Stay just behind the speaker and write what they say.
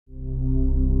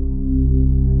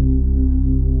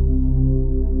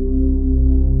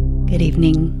Good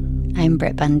evening, I'm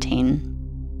Britt Buntain.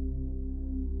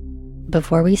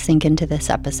 Before we sink into this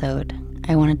episode,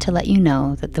 I wanted to let you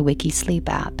know that the Wikisleep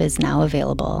app is now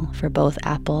available for both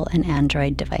Apple and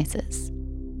Android devices.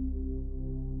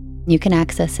 You can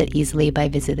access it easily by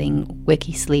visiting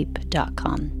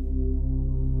wikisleep.com.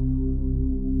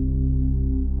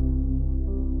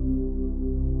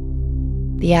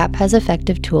 The app has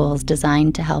effective tools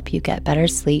designed to help you get better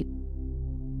sleep,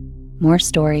 more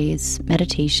stories,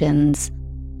 meditations,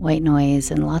 white noise,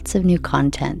 and lots of new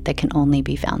content that can only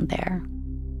be found there.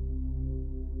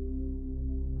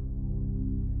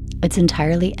 It's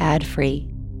entirely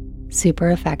ad-free,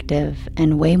 super effective,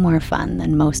 and way more fun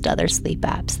than most other sleep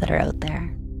apps that are out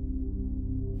there.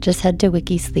 Just head to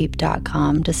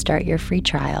wikisleep.com to start your free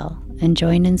trial and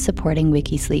join in supporting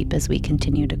Wikisleep as we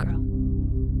continue to grow.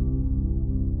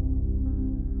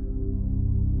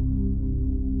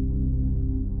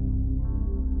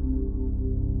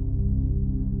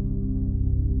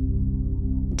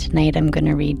 Tonight I'm going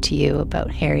to read to you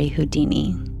about Harry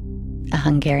Houdini, a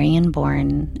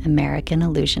Hungarian-born American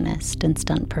illusionist and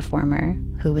stunt performer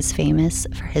who was famous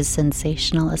for his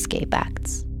sensational escape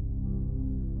acts.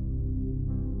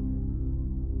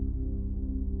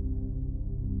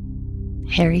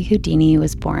 Harry Houdini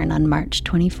was born on March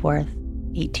 24,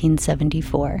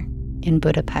 1874, in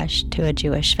Budapest to a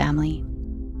Jewish family.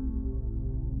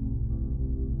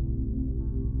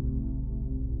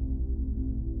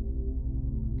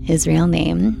 His real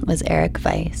name was Erich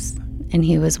Weiss, and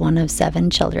he was one of 7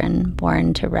 children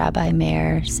born to Rabbi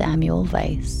Meir Samuel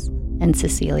Weiss and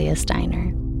Cecilia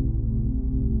Steiner.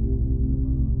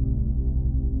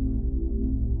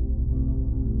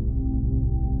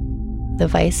 The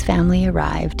Weiss family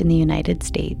arrived in the United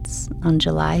States on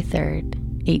July 3,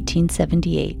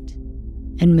 1878,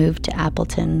 and moved to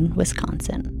Appleton,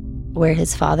 Wisconsin, where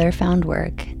his father found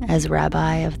work as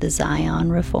rabbi of the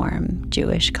Zion Reform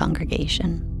Jewish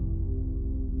congregation.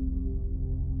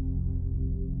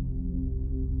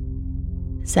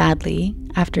 Sadly,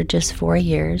 after just 4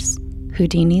 years,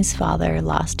 Houdini's father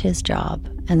lost his job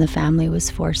and the family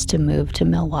was forced to move to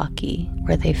Milwaukee,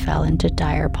 where they fell into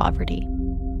dire poverty.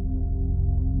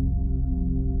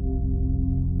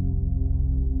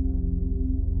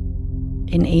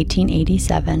 In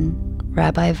 1887,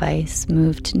 Rabbi Weiss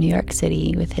moved to New York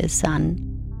City with his son,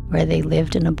 where they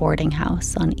lived in a boarding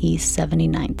house on East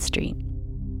 79th Street.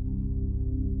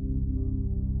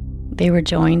 They were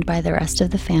joined by the rest of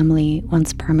the family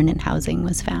once permanent housing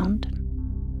was found.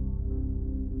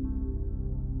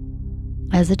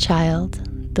 As a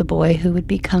child, the boy who would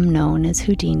become known as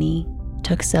Houdini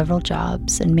took several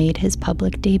jobs and made his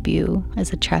public debut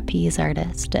as a trapeze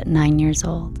artist at 9 years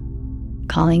old,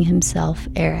 calling himself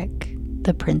Eric,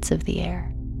 the Prince of the Air.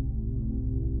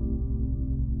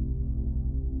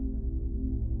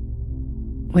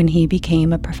 When he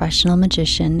became a professional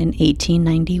magician in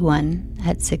 1891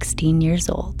 at 16 years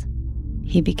old,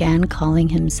 he began calling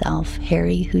himself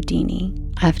Harry Houdini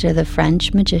after the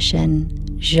French magician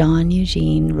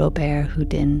Jean-Eugène Robert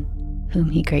Houdin, whom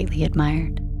he greatly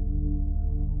admired.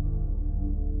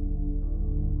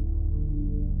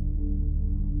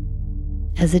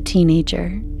 As a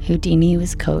teenager, Houdini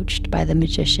was coached by the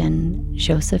magician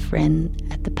Joseph Rinn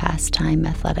at the Pastime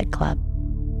Athletic Club,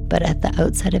 but at the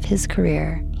outset of his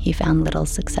career, he found little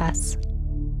success.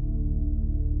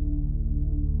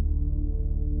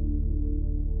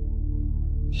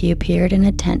 He appeared in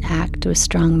a tent act with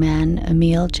strongman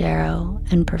Emile Jarrow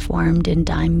and performed in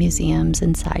dime museums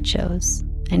and sideshows,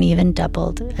 and even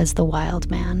doubled as the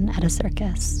wild man at a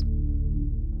circus.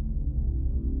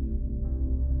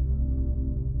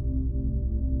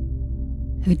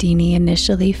 Houdini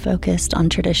initially focused on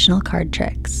traditional card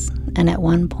tricks, and at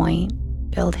one point,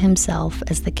 billed himself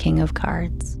as the king of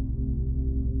cards.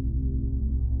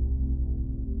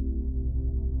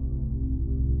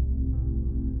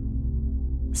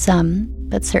 Some,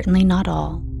 but certainly not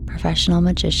all, professional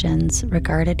magicians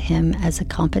regarded him as a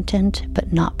competent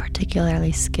but not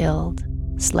particularly skilled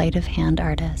sleight-of-hand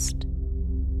artist,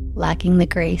 lacking the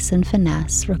grace and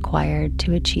finesse required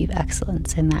to achieve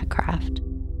excellence in that craft.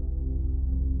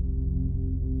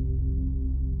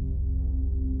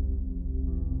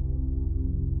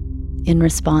 In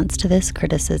response to this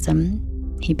criticism,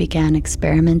 he began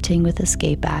experimenting with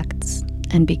escape acts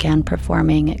and began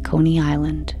performing at Coney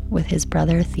Island with his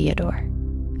brother Theodore,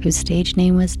 whose stage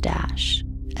name was Dash,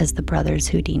 as the brothers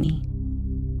Houdini.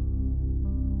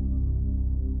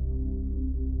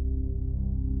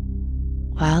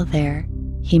 While there,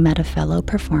 he met a fellow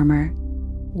performer,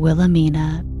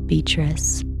 Wilhelmina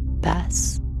Beatrice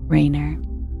Bess Rayner.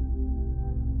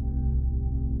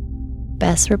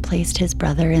 Bess replaced his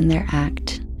brother in their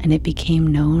act and it became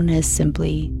known as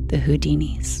simply the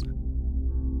Houdinis.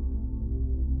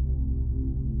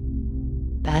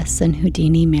 Bess and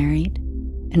Houdini married,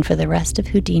 and for the rest of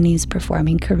Houdini's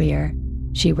performing career,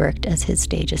 she worked as his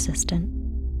stage assistant.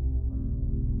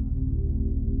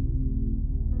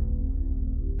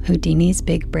 Houdini's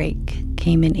big break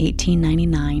came in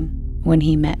 1899 when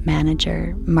he met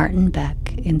manager Martin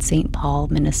Beck in St. Paul,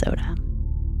 Minnesota.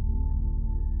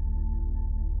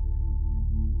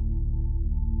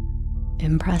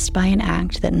 Impressed by an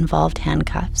act that involved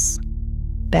handcuffs,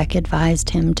 Beck advised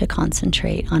him to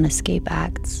concentrate on escape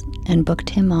acts and booked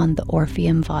him on the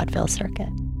Orpheum vaudeville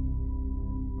circuit.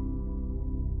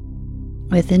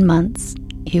 Within months,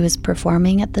 he was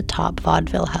performing at the top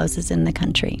vaudeville houses in the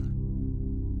country.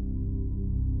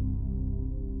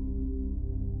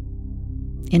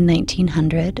 In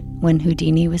 1900, when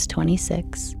Houdini was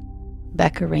 26,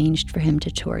 Beck arranged for him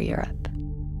to tour Europe.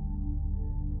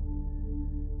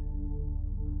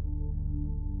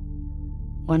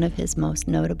 One of his most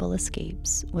notable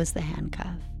escapes was the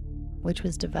handcuff, which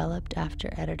was developed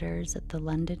after editors at the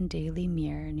London Daily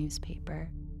Mirror newspaper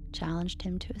challenged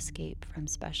him to escape from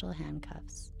special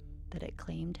handcuffs that it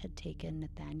claimed had taken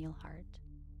Nathaniel Hart,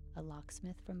 a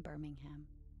locksmith from Birmingham,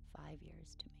 5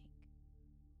 years to make.